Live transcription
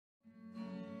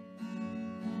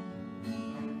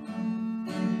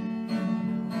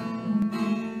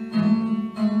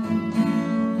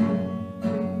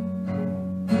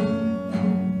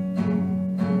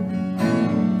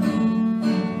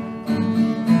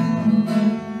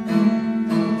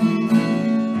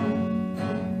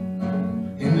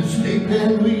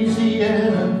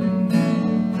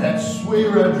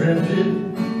year I dreamt it.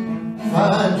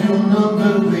 Find your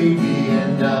number, baby,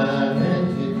 and I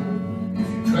meant it. If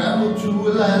you travel to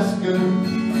Alaska,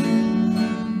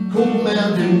 cold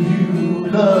Mountain View,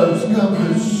 love's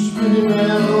compass spinning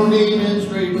round, aiming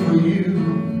straight for you.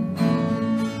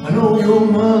 I know your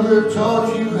mother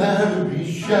taught you how to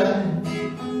be shy.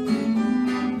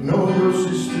 I know your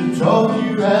sister taught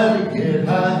you how to get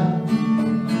high.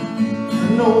 I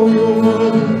know your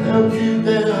mother helped you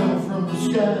down from the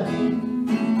sky.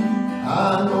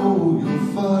 I know your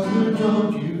father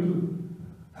taught you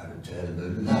how to tell a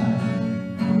lie.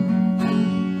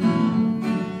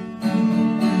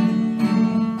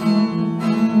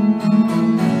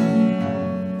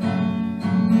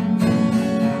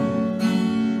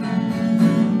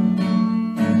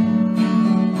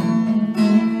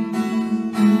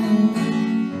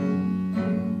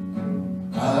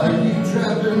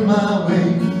 Traveling my way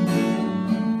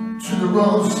to the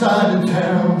wrong side of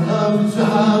town. Love is a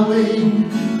highway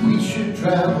we should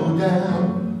travel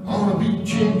down. On a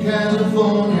beach in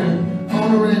California,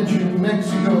 on a ranch in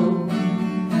Mexico.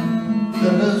 The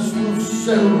dust will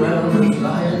settle round us,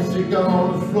 lions dig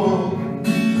on the floor.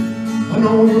 I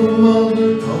know your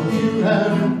mother taught you how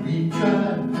to be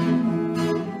kind.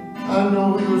 I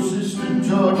know your sister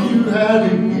taught you how to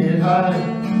get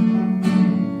high.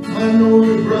 I know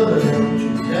your brother helped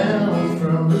you down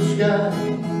from the sky.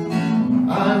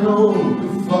 I know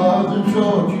your father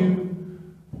taught you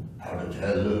how to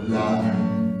tell a lie.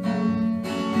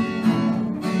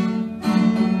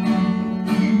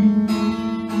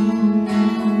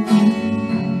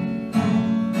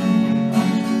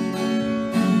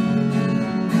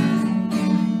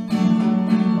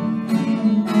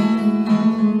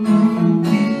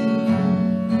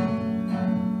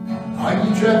 Are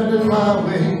you traveling my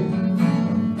way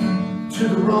to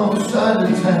the wrong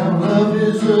side of town? Love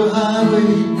is a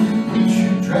highway we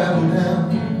should travel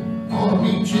down. On a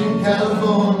beach in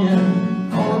California,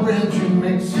 on a ranch in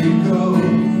Mexico.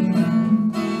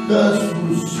 Dust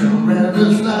will surround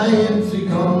us, lions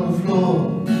dig on the floor.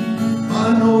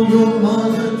 I know your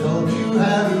mother taught you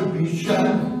how to be shy.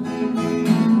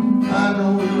 I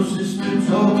know your sister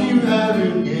taught you how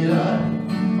to get high.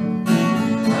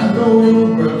 I know your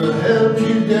brother helped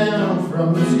you down from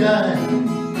the sky.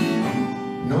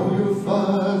 Know your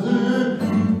father